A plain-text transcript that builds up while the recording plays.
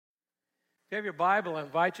If you have your Bible, I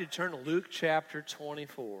invite you to turn to Luke chapter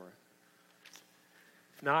 24.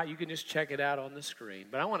 If not, you can just check it out on the screen.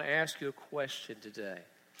 But I want to ask you a question today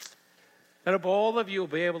that of all of you will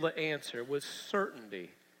be able to answer with certainty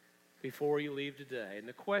before you leave today. And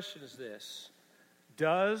the question is this: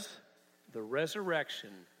 does the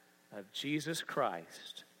resurrection of Jesus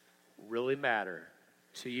Christ really matter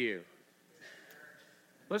to you?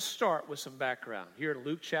 Let's start with some background. Here in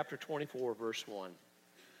Luke chapter 24, verse 1.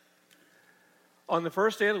 On the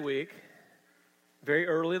first day of the week, very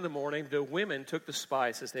early in the morning, the women took the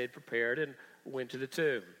spices they had prepared and went to the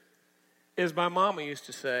tomb. As my mama used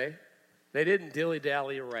to say, they didn't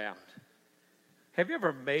dilly-dally around. Have you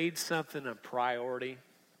ever made something a priority?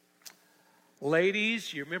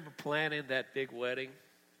 Ladies, you remember planning that big wedding?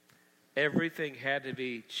 Everything had to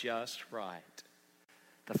be just right.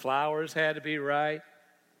 The flowers had to be right.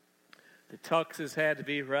 The tuxes had to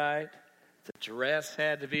be right. The dress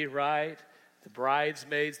had to be right. The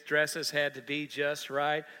bridesmaids' dresses had to be just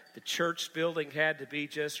right. The church building had to be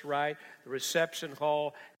just right. The reception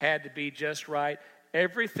hall had to be just right.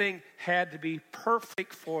 Everything had to be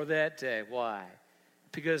perfect for that day. Why?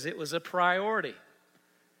 Because it was a priority.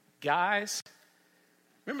 Guys,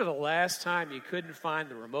 remember the last time you couldn't find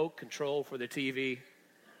the remote control for the TV?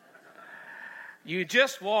 You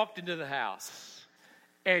just walked into the house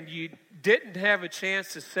and you didn't have a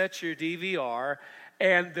chance to set your DVR,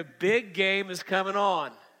 and the big game is coming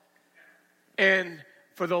on. And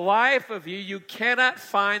for the life of you, you cannot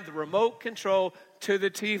find the remote control to the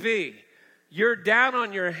TV. You're down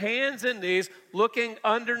on your hands and knees looking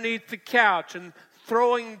underneath the couch and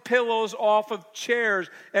throwing pillows off of chairs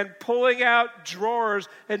and pulling out drawers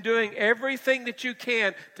and doing everything that you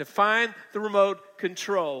can to find the remote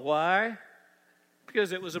control. Why?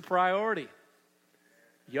 Because it was a priority.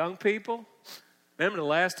 Young people, remember the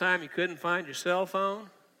last time you couldn't find your cell phone?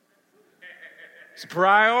 It's a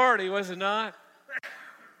priority, was it not?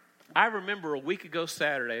 I remember a week ago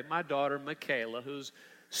Saturday, my daughter Michaela, who's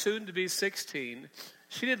soon to be 16,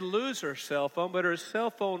 she didn't lose her cell phone, but her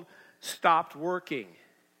cell phone stopped working.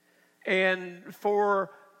 And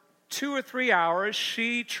for 2 or 3 hours,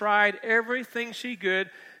 she tried everything she could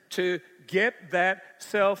to get that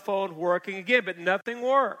cell phone working again, but nothing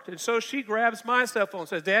worked. And so she grabs my cell phone and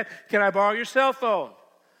says, "Dad, can I borrow your cell phone?"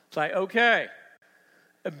 It's like, okay.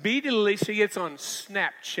 Immediately she gets on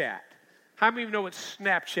Snapchat. How many of you know what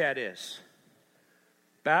Snapchat is?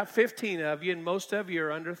 About 15 of you, and most of you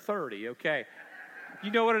are under 30, okay.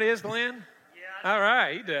 You know what it is, Glenn? Yeah. All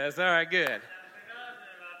right, he does. All right, good.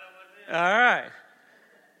 All right.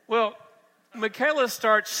 Well, Michaela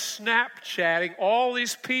starts Snapchatting all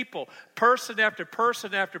these people, person after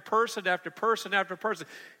person after person after person after person.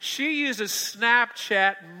 She uses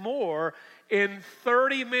Snapchat more in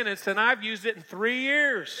 30 minutes than I've used it in 3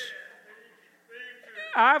 years.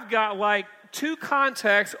 I've got like 2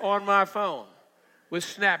 contacts on my phone with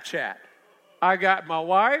Snapchat. I got my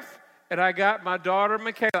wife and I got my daughter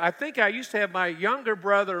Michaela. I think I used to have my younger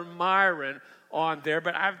brother Myron on there,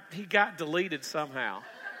 but he got deleted somehow.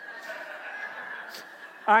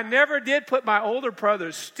 I never did put my older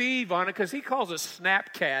brother Steve on it because he calls us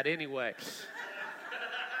Snapcat anyway.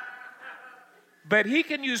 But he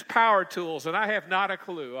can use power tools, and I have not a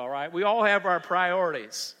clue, all right? We all have our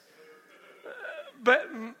priorities. But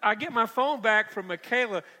I get my phone back from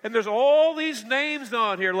Michaela, and there's all these names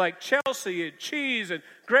on here like Chelsea and Cheese and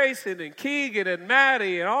Grayson and Keegan and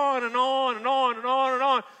Maddie and on and on and on and on and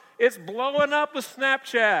on. It's blowing up with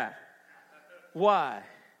Snapchat. Why?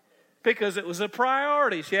 Because it was a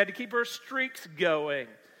priority. She had to keep her streaks going.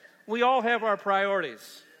 We all have our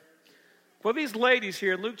priorities. Well, these ladies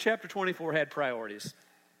here in Luke chapter 24 had priorities.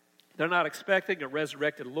 They're not expecting a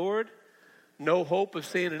resurrected Lord, no hope of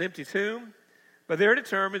seeing an empty tomb, but they're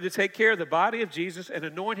determined to take care of the body of Jesus and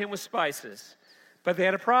anoint him with spices. But they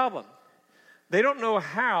had a problem. They don't know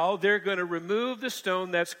how they're going to remove the stone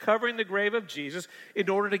that's covering the grave of Jesus in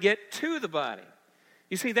order to get to the body.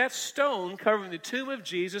 You see, that stone covering the tomb of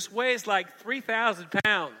Jesus weighs like 3,000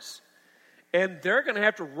 pounds. And they're going to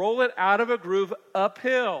have to roll it out of a groove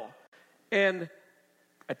uphill. And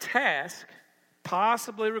a task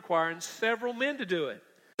possibly requiring several men to do it.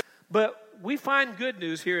 But we find good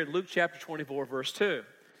news here in Luke chapter 24, verse 2.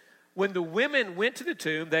 When the women went to the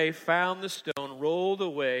tomb, they found the stone rolled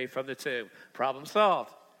away from the tomb. Problem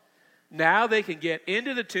solved. Now they can get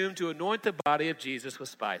into the tomb to anoint the body of Jesus with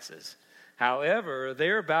spices. However,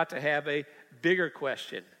 they're about to have a bigger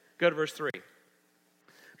question. Go to verse 3.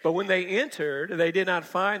 But when they entered, they did not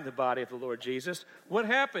find the body of the Lord Jesus. What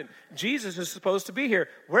happened? Jesus is supposed to be here.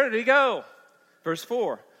 Where did he go? Verse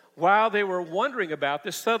 4. While they were wondering about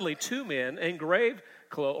this, suddenly 2 men in grave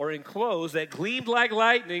or in clothes that gleamed like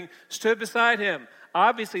lightning stood beside him.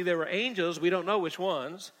 Obviously, there were angels. We don't know which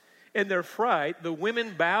ones. In their fright, the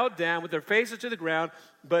women bowed down with their faces to the ground,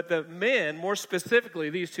 but the men, more specifically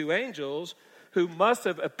these two angels, who must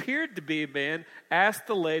have appeared to be men, asked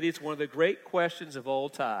the ladies one of the great questions of all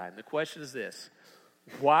time. The question is this: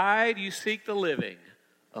 why do you seek the living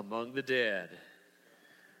among the dead?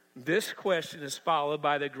 This question is followed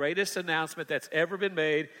by the greatest announcement that's ever been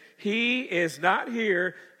made. He is not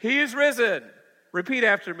here. He is risen. Repeat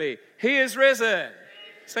after me. He is risen.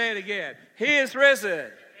 Say it again. He is risen.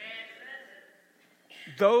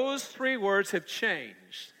 Those three words have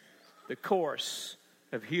changed the course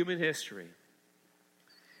of human history.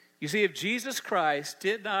 You see, if Jesus Christ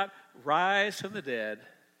did not rise from the dead,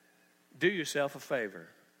 do yourself a favor.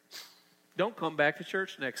 Don't come back to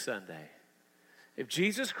church next Sunday. If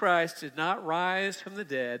Jesus Christ did not rise from the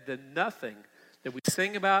dead, then nothing that we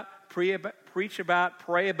sing about, preach about,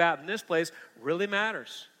 pray about in this place really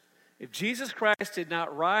matters. If Jesus Christ did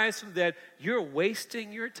not rise from the dead, you're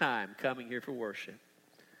wasting your time coming here for worship.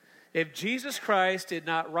 If Jesus Christ did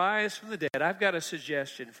not rise from the dead, I've got a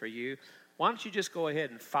suggestion for you. Why don't you just go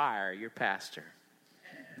ahead and fire your pastor?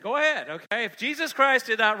 Go ahead, okay? If Jesus Christ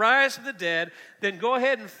did not rise from the dead, then go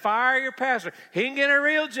ahead and fire your pastor. He can get a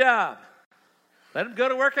real job. Let him go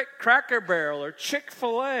to work at Cracker Barrel or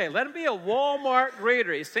Chick-fil-A. Let him be a Walmart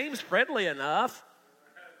greeter. He seems friendly enough.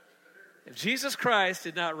 If Jesus Christ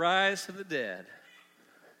did not rise from the dead,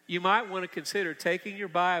 you might want to consider taking your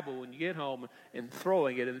Bible when you get home and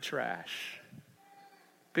throwing it in the trash.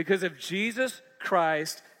 Because if Jesus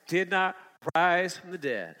Christ did not rise from the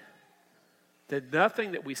dead, then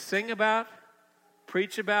nothing that we sing about,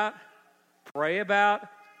 preach about, pray about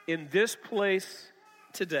in this place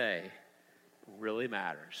today really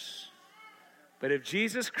matters. But if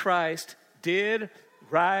Jesus Christ did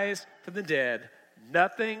rise from the dead,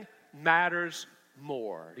 nothing matters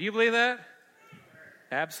more. Do you believe that?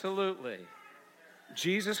 Absolutely.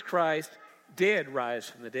 Jesus Christ did rise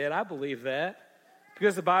from the dead. I believe that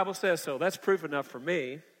because the Bible says so. That's proof enough for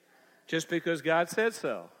me, just because God said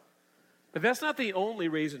so. But that's not the only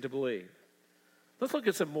reason to believe. Let's look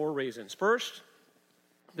at some more reasons. First,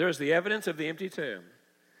 there's the evidence of the empty tomb.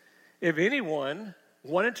 If anyone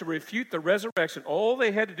wanted to refute the resurrection, all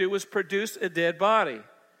they had to do was produce a dead body.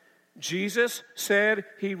 Jesus said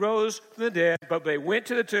he rose from the dead, but they went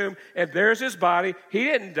to the tomb, and there's his body. He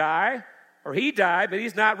didn't die, or he died, but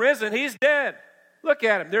he's not risen. He's dead. Look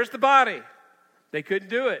at him. There's the body. They couldn't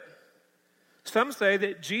do it. Some say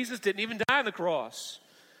that Jesus didn't even die on the cross.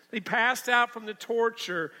 He passed out from the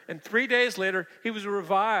torture, and 3 days later, he was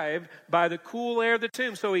revived by the cool air of the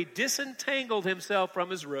tomb. So he disentangled himself from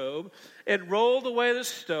his robe and rolled away the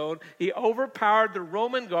stone. He overpowered the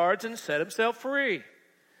Roman guards and set himself free.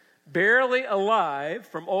 Barely alive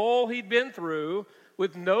from all he'd been through,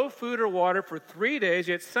 with no food or water for 3 days,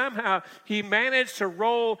 yet somehow he managed to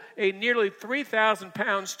roll a nearly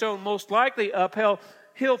 3,000-pound stone, most likely uphill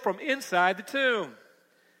from inside the tomb.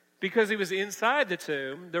 Because he was inside the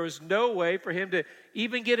tomb, there was no way for him to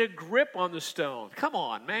even get a grip on the stone. Come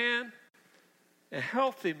on, man. A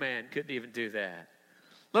healthy man couldn't even do that,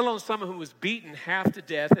 let alone someone who was beaten half to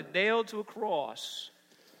death and nailed to a cross.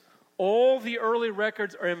 All the early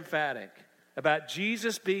records are emphatic about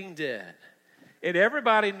Jesus being dead. And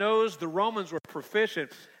everybody knows the Romans were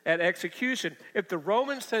proficient at execution. If the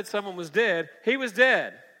Romans said someone was dead, he was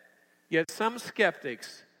dead. Yet some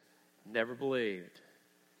skeptics never believed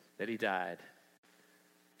that he died.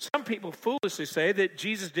 Some people foolishly say that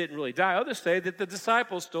Jesus didn't really die. Others say that the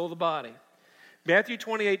disciples stole the body. Matthew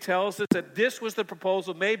 28 tells us that this was the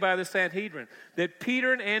proposal made by the Sanhedrin, that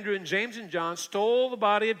Peter and Andrew and James and John stole the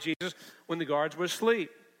body of Jesus when the guards were asleep.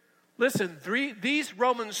 Listen, these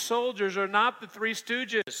Roman soldiers are not the Three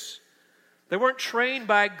Stooges. They weren't trained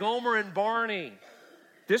by Gomer and Barney.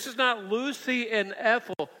 This is not Lucy and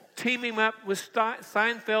Ethel teaming up with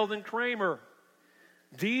Seinfeld and Kramer.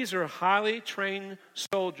 These are highly trained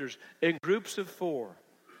soldiers in groups of 4,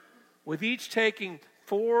 with each taking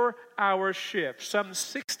 4-hour shifts, some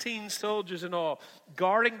 16 soldiers in all,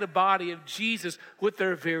 guarding the body of Jesus with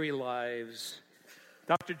their very lives.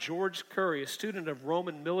 Dr. George Curry, a student of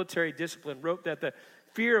Roman military discipline, wrote that the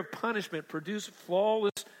fear of punishment produced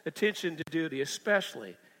flawless attention to duty,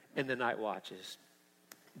 especially in the night watches.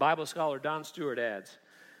 Bible scholar Don Stewart adds,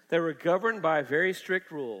 they were governed by very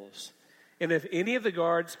strict rules. And if any of the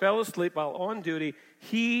guards fell asleep while on duty,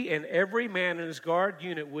 he and every man in his guard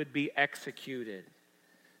unit would be executed.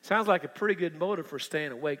 Sounds like a pretty good motive for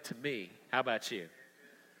staying awake to me. How about you?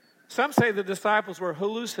 Some say the disciples were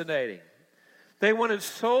hallucinating. They wanted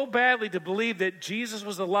so badly to believe that Jesus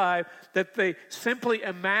was alive that they simply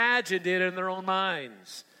imagined it in their own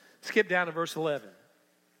minds. Skip down to verse 11.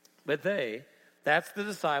 But they, that's the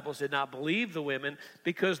disciples, did not believe the women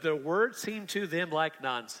because their words seemed to them like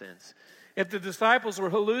nonsense. If the disciples were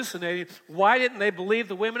hallucinating, why didn't they believe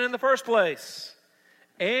the women in the first place?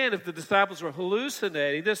 And if the disciples were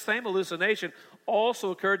hallucinating, this same hallucination also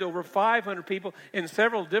occurred to over 500 people in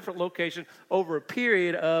several different locations over a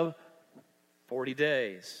period of 40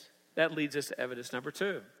 days. That leads us to evidence number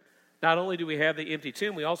 2. Not only do we have the empty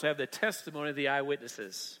tomb, we also have the testimony of the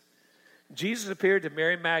eyewitnesses. Jesus appeared to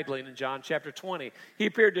Mary Magdalene in John chapter 20. He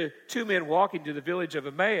appeared to 2 men walking to the village of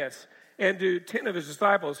Emmaus and to 10 of his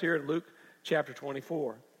disciples here in Luke chapter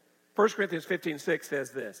 24. 1 Corinthians 15:6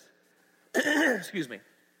 says this. Excuse me.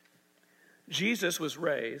 Jesus was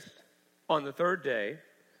raised on the 3rd day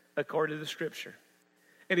according to the Scripture.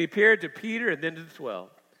 And he appeared to Peter and then to the 12.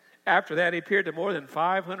 After that, he appeared to more than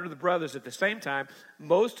 500 of the brothers at the same time,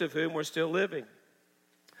 most of whom were still living.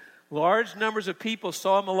 Large numbers of people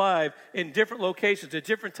saw him alive in different locations, at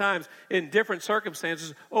different times, in different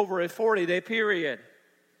circumstances, over a 40-day period.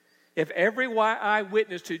 If every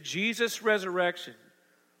eyewitness to Jesus' resurrection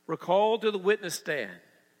were called to the witness stand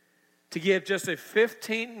to give just a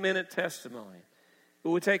 15-minute testimony, it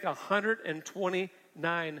would take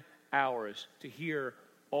 129 hours to hear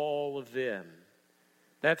all of them.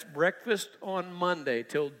 That's breakfast on Monday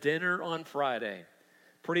till dinner on Friday.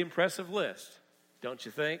 Pretty impressive list, don't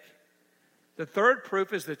you think? The third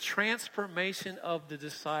proof is the transformation of the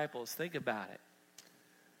disciples. Think about it.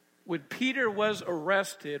 When Peter was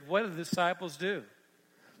arrested, what did the disciples do?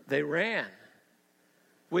 They ran.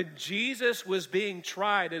 When Jesus was being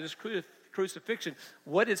tried at his crucifixion,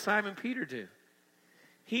 what did Simon Peter do?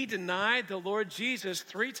 He denied the Lord Jesus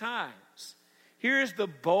 3 times. Here's the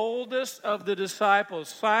boldest of the disciples,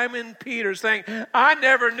 Simon Peter, saying, I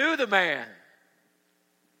never knew the man.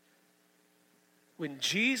 When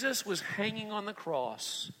Jesus was hanging on the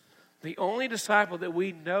cross, the only disciple that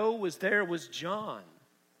we know was there was John.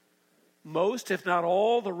 Most, if not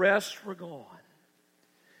all, the rest were gone.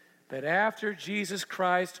 But after Jesus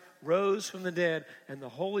Christ rose from the dead and the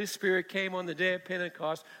Holy Spirit came on the day of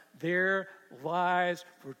Pentecost, their lives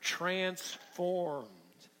were transformed.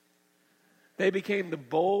 They became the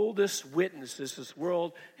boldest witnesses this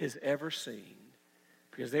world has ever seen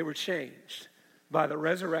because they were changed by the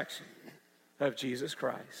resurrection of Jesus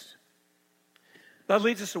Christ. That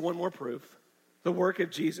leads us to one more proof, the work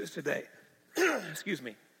of Jesus today. Excuse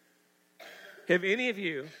me. Have any of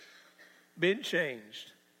you been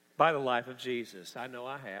changed by the life of Jesus? I know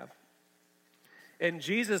I have. And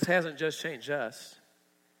Jesus hasn't just changed us.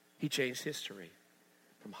 He changed history.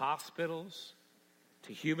 From hospitals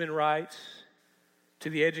to human rights to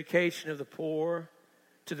the education of the poor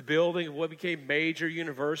to the building of what became major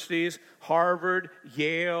universities. Harvard,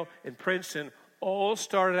 Yale, and Princeton all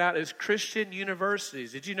started out as Christian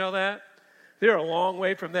universities. Did you know that? They're a long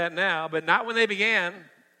way from that now, but not when they began.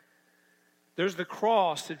 There's the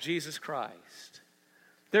cross of Jesus Christ.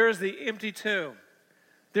 There's the empty tomb.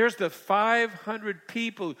 There's the 500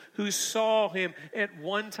 people who saw him at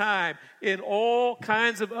one time, and all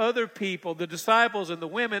kinds of other people, the disciples and the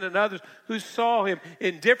women and others who saw him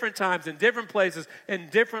in different times, in different places, in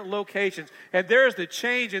different locations. And there's the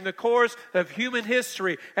change in the course of human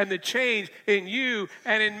history and the change in you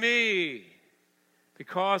and in me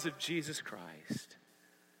because of Jesus Christ.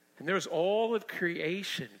 And there's all of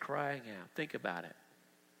creation crying out. Think about it.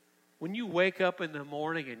 When you wake up in the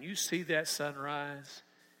morning and you see that sunrise,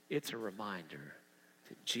 it's a reminder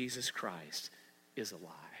that Jesus Christ is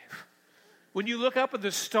alive. When you look up at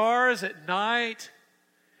the stars at night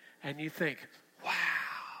and you think, wow,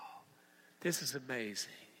 this is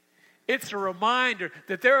amazing. It's a reminder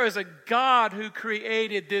that there is a God who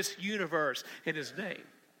created this universe, and his name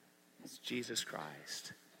is Jesus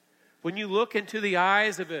Christ. When you look into the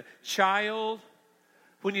eyes of a child,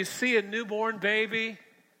 when you see a newborn baby,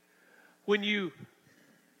 when you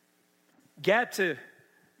get to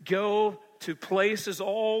go to places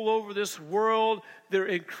all over this world, they're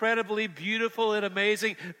incredibly beautiful and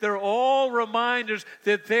amazing. They're all reminders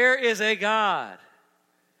that there is a God.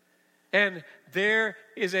 And there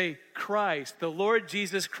is a Christ, the Lord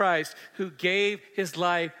Jesus Christ, who gave his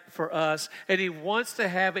life for us. And he wants to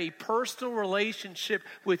have a personal relationship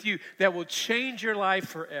with you that will change your life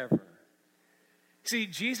forever. See,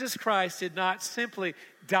 Jesus Christ did not simply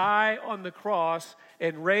die on the cross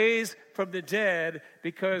and raise from the dead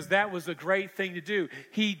because that was a great thing to do.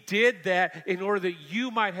 He did that in order that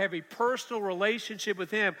you might have a personal relationship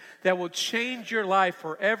with him that will change your life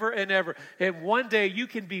forever and ever. And one day you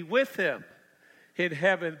can be with him. in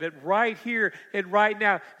heaven, but right here and right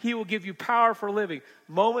now, he will give you power for living,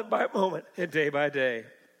 moment by moment and day by day.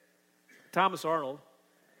 Thomas Arnold,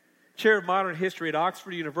 chair of modern history at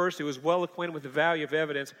Oxford University, was well acquainted with the value of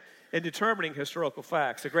evidence in determining historical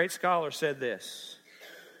facts. The great scholar said this: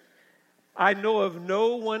 I know of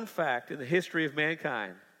no one fact in the history of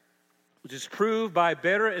mankind which is proved by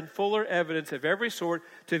better and fuller evidence of every sort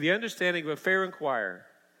to the understanding of a fair inquirer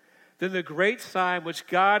than the great sign which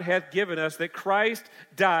God hath given us, that Christ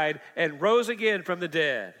died and rose again from the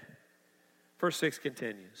dead. Verse 6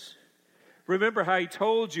 continues. Remember how he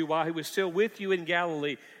told you while he was still with you in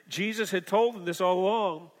Galilee. Jesus had told them this all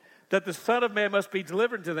along, that the Son of Man must be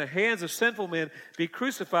delivered into the hands of sinful men, be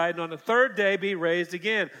crucified, and on the third day be raised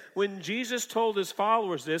again. When Jesus told his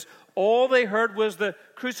followers this, all they heard was the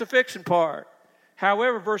crucifixion part.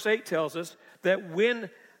 However, verse 8 tells us that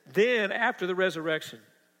then after the resurrection,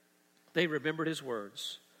 they remembered his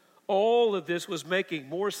words. All of this was making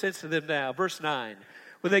more sense to them now. Verse 9,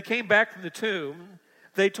 when they came back from the tomb,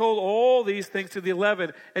 they told all these things to the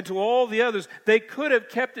 11 and to all the others. They could have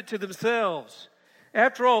kept it to themselves.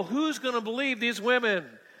 After all, who's going to believe these women?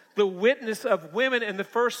 The witness of women in the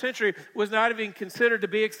first century was not even considered to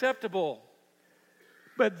be acceptable.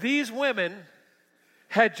 But these women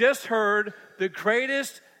had just heard the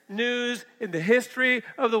greatest news in the history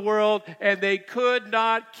of the world, and they could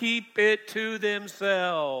not keep it to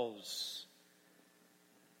themselves.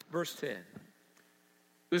 Verse 10. It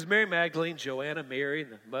was Mary Magdalene, Joanna, Mary,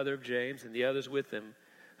 the mother of James, and the others with them,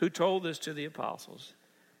 who told this to the apostles.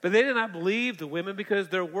 But they did not believe the women because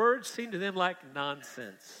their words seemed to them like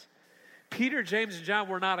nonsense. Peter, James, and John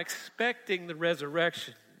were not expecting the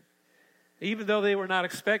resurrection. Even though they were not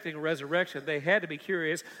expecting a resurrection, they had to be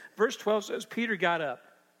curious. Verse 12 says, Peter got up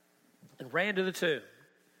and ran to the tomb.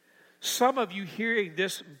 Some of you hearing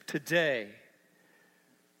this today,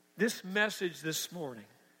 this message this morning,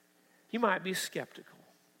 you might be skeptical.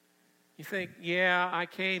 You think, yeah, I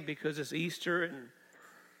came because it's Easter and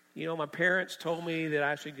my parents told me that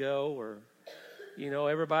I should go, or,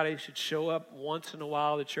 everybody should show up once in a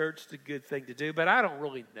while to church. It's a good thing to do, but I don't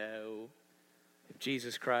really know if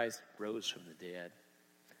Jesus Christ rose from the dead.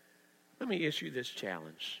 Let me issue this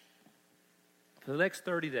challenge. For the next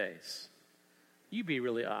 30 days, you be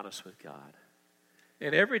really honest with God.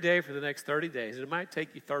 And every day for the next 30 days, it might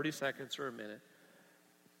take you 30 seconds or a minute,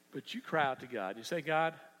 but you cry out to God. You say,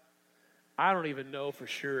 God, I don't even know for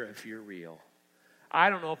sure if you're real. I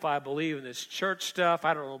don't know if I believe in this church stuff.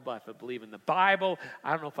 I don't know if I believe in the Bible.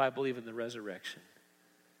 I don't know if I believe in the resurrection.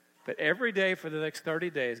 But every day for the next 30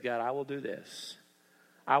 days, God, I will do this.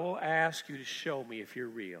 I will ask you to show me if you're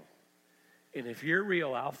real. And if you're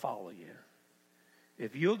real, I'll follow you.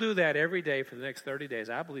 If you'll do that every day for the next 30 days,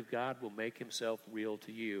 I believe God will make himself real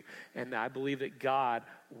to you. And I believe that God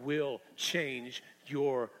will change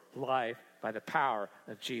your life by the power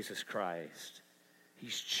of Jesus Christ.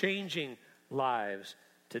 He's changing lives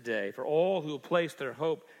today. For all who place their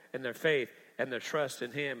hope and their faith and their trust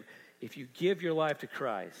in him, if you give your life to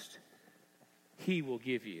Christ, he will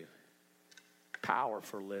give you power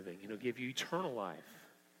for living. He'll give you eternal life.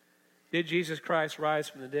 Did Jesus Christ rise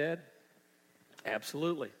from the dead?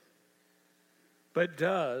 Absolutely. But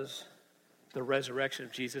does the resurrection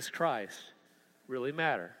of Jesus Christ really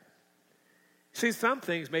matter? See, some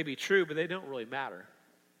things may be true, but they don't really matter.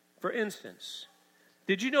 For instance,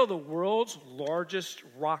 did you know the world's largest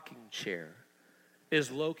rocking chair is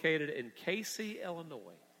located in Casey,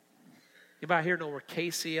 Illinois? Anybody here know where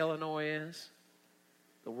Casey, Illinois is?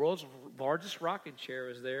 The world's largest rocking chair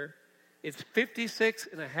is there. It's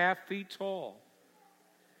 56.5 feet tall.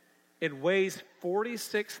 It weighs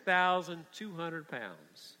 46,200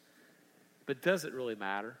 pounds. But does it really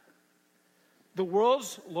matter? The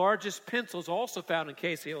world's largest pencil is also found in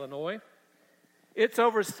Casey, Illinois. It's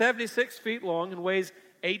over 76 feet long and weighs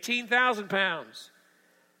 18,000 pounds.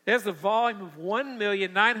 It has the volume of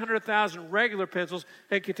 1,900,000 regular pencils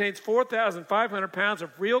and contains 4,500 pounds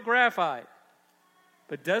of real graphite.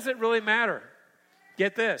 But does it really matter?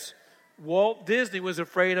 Get this. Walt Disney was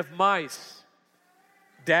afraid of mice.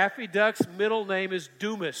 Daffy Duck's middle name is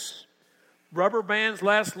Dumas. Rubber bands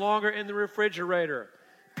last longer in the refrigerator.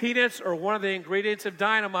 Peanuts are one of the ingredients of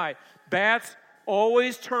dynamite. Bats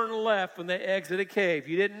always turn left when they exit a cave.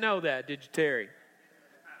 You didn't know that, did you, Terry?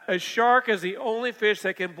 A shark is the only fish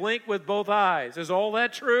that can blink with both eyes. Is all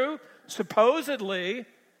that true? Supposedly.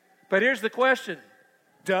 But here's the question.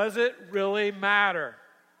 Does it really matter?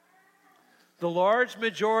 The large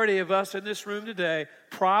majority of us in this room today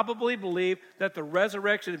probably believe that the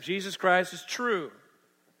resurrection of Jesus Christ is true.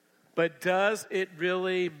 But does it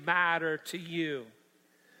really matter to you?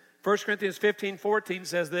 1 Corinthians 15:14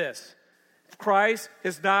 says this. Christ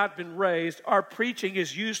has not been raised, our preaching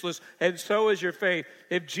is useless, and so is your faith.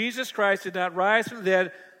 If Jesus Christ did not rise from the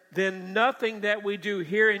dead, then nothing that we do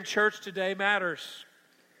here in church today matters.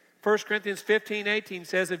 1 Corinthians 15:18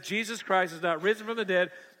 says, if Jesus Christ is not risen from the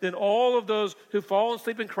dead, then all of those who fall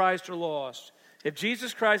asleep in Christ are lost. If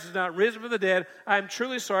Jesus Christ is not risen from the dead, I'm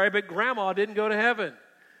truly sorry, but Grandma didn't go to heaven.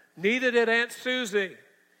 Neither did Aunt Susie.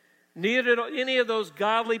 Neither did any of those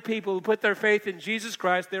godly people who put their faith in Jesus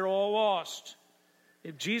Christ. They're all lost.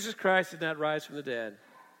 If Jesus Christ did not rise from the dead,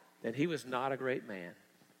 then he was not a great man.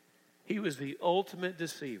 He was the ultimate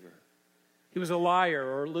deceiver. He was a liar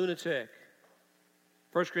or a lunatic.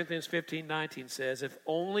 1 Corinthians 15:19 says, if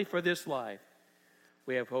only for this life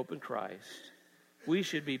we have hope in Christ, we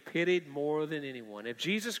should be pitied more than anyone. If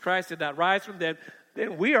Jesus Christ did not rise from the dead,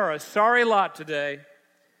 then we are a sorry lot today.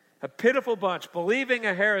 A pitiful bunch, believing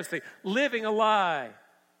a heresy, living a lie.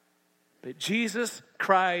 But Jesus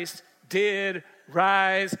Christ did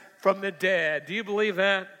rise from the dead. Do you believe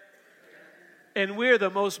that? And we're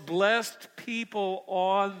the most blessed people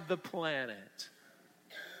on the planet.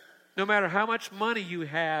 No matter how much money you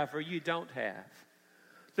have or you don't have.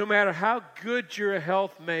 No matter how good your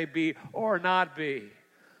health may be or not be.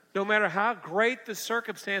 No matter how great the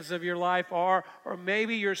circumstances of your life are, or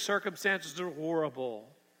maybe your circumstances are horrible.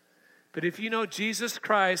 But if you know Jesus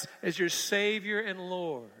Christ as your Savior and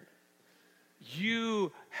Lord,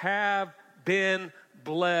 you have been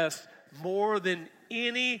blessed more than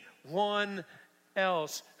anyone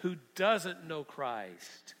else who doesn't know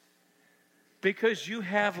Christ. Because you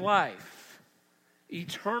have life,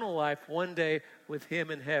 eternal life one day with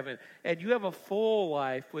Him in heaven. And you have a full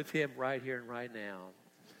life with Him right here and right now.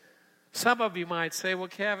 Some of you might say, well,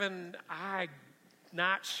 Kevin, I'm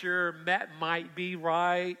not sure. That might be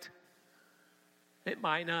right. It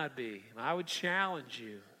might not be. I would challenge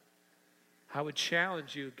you.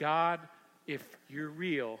 God, if you're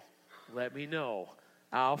real, let me know.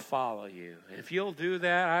 I'll follow you. And if you'll do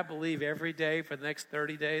that, I believe every day for the next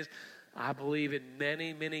 30 days, I believe in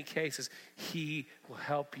many, many cases, He will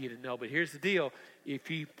help you to know. But here's the deal. If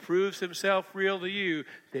He proves Himself real to you,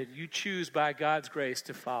 then you choose by God's grace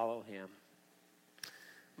to follow Him.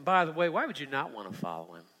 And by the way, why would you not want to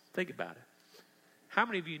follow Him? Think about it. How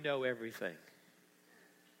many of you know everything?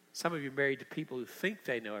 Some of you are married to people who think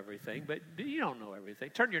they know everything, but you don't know everything.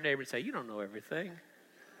 Turn to your neighbor and say, you don't know everything.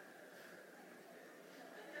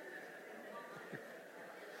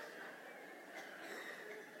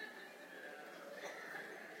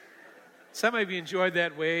 Some of you enjoyed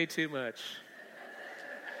that way too much.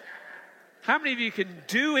 How many of you can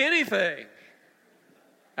do anything?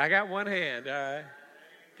 I got one hand, all right.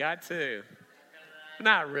 Got two.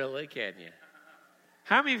 Not really, can you?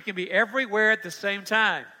 How many of you can be everywhere at the same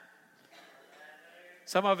time?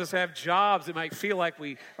 Some of us have jobs that might feel like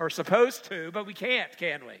we are supposed to, but we can't,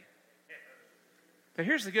 can we? But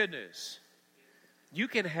here's the good news. You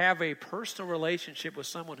can have a personal relationship with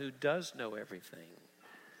someone who does know everything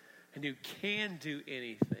and who can do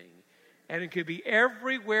anything and it could be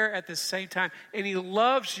everywhere at the same time. And He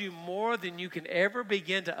loves you more than you can ever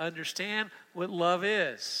begin to understand what love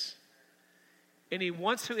is. And He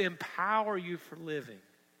wants to empower you for living.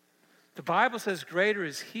 The Bible says greater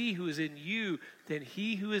is He who is in you than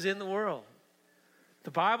he who is in the world.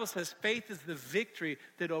 The Bible says faith is the victory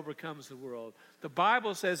that overcomes the world. The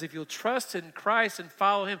Bible says if you'll trust in Christ and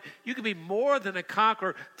follow Him, you can be more than a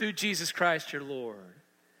conqueror through Jesus Christ your Lord.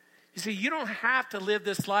 You see, you don't have to live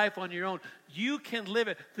this life on your own. You can live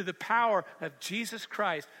it through the power of Jesus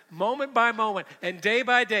Christ, moment by moment and day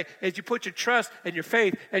by day, as you put your trust and your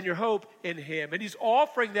faith and your hope in Him. And He's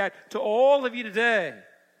offering that to all of you today.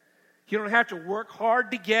 You don't have to work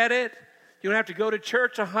hard to get it. You don't have to go to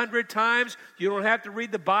church 100 times. You don't have to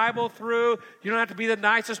read the Bible through. You don't have to be the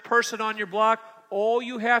nicest person on your block. All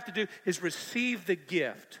you have to do is receive the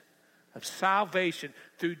gift of salvation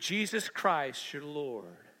through Jesus Christ your Lord.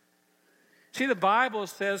 See, the Bible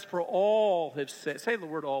says, for all have sinned. Say the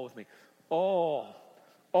word all with me. All.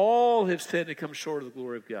 All have sinned and come short of the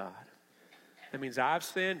glory of God. That means I've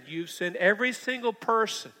sinned, you've sinned. Every single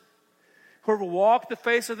person who ever walked the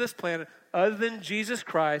face of this planet, other than Jesus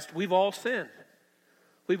Christ, we've all sinned.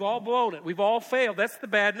 We've all blown it. We've all failed. That's the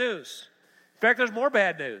bad news. In fact, there's more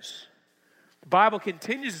bad news. The Bible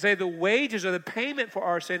continues to say the wages or the payment for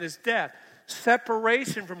our sin is death.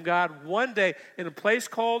 Separation from God one day in a place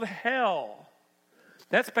called hell.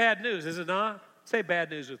 That's bad news, is it not? Say bad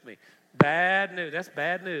news with me. Bad news. That's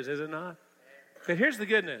bad news, is it not? But here's the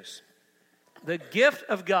good news. The gift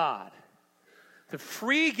of God The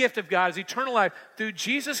free gift of God is eternal life through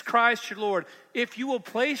Jesus Christ your Lord. If you will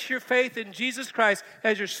place your faith in Jesus Christ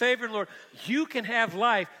as your Savior and Lord, you can have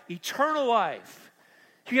life, eternal life.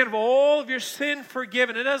 You can have all of your sin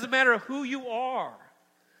forgiven. It doesn't matter who you are.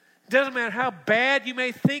 It doesn't matter how bad you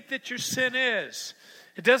may think that your sin is.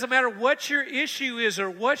 It doesn't matter what your issue is or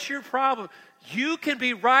what's your problem. You can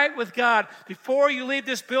be right with God before you leave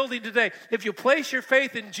this building today if you place your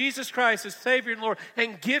faith in Jesus Christ as Savior and Lord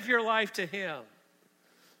and give your life to Him.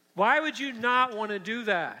 Why would you not want to do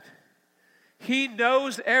that? He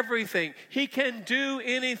knows everything. He can do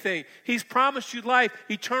anything. He's promised you life,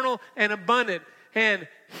 eternal and abundant. And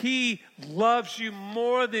He loves you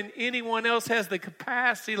more than anyone else has the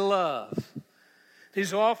capacity to love.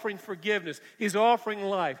 He's offering forgiveness. He's offering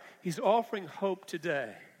life. He's offering hope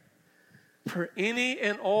today. For any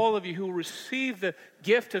and all of you who will receive the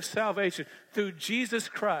gift of salvation through Jesus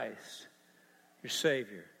Christ, your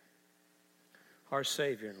Savior, our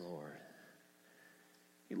Savior and Lord.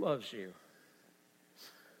 He loves you.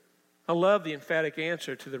 I love the emphatic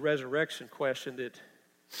answer to the resurrection question that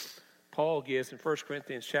Paul gives in 1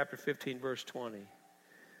 Corinthians chapter 15, verse 20.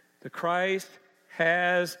 The Christ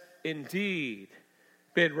has indeed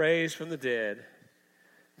been raised from the dead.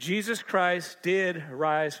 Jesus Christ did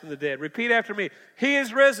rise from the dead. Repeat after me. He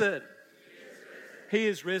is risen. He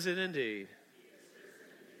is risen indeed.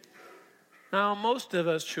 Now, most of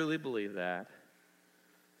us truly believe that.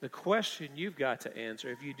 The question you've got to answer,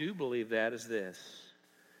 if you do believe that, is this.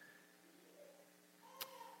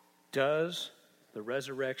 Does the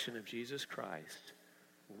resurrection of Jesus Christ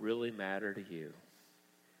really matter to you?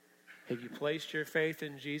 Have you placed your faith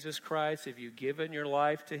in Jesus Christ? Have you given your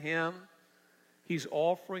life to Him? He's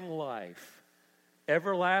offering life,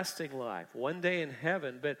 everlasting life, one day in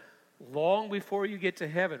heaven, but long before you get to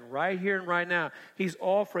heaven, right here and right now, He's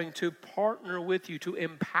offering to partner with you, to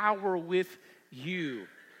empower with you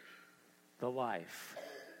the life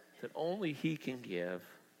that only He can give.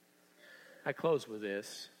 I close with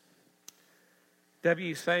this.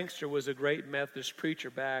 W. Sangster was a great Methodist preacher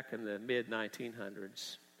back in the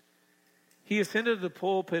mid-1900s. He ascended the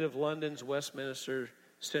pulpit of London's Westminster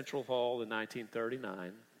Central Hall in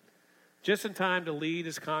 1939, just in time to lead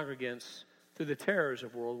his congregants through the terrors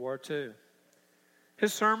of World War II.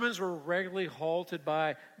 His sermons were regularly halted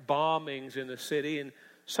by bombings in the city, and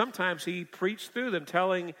sometimes he preached through them,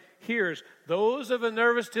 telling hearers, those of a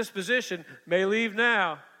nervous disposition may leave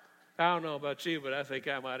now. I don't know about you, but I think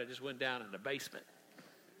I might have just went down in the basement.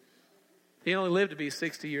 He only lived to be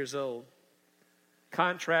 60 years old,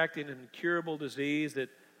 contracting an incurable disease that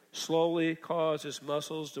slowly caused his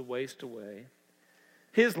muscles to waste away.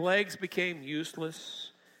 His legs became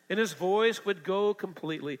useless, and his voice would go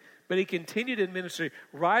completely. But he continued in ministry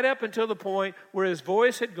right up until the point where his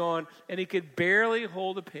voice had gone and he could barely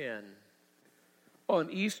hold a pen. On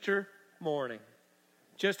Easter morning,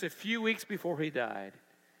 just a few weeks before he died,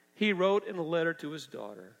 he wrote in a letter to his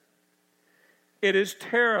daughter, "It is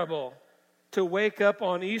terrible to wake up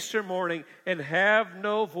on Easter morning and have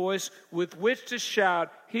no voice with which to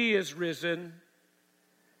shout, 'He is risen.'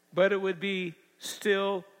 But it would be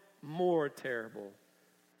still more terrible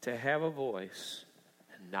to have a voice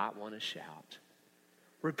and not want to shout."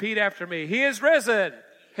 Repeat after me. He is risen.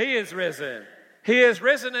 He is risen. He is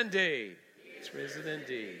risen indeed. He's risen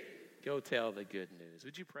indeed. Go tell the good news.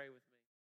 Would you pray with me?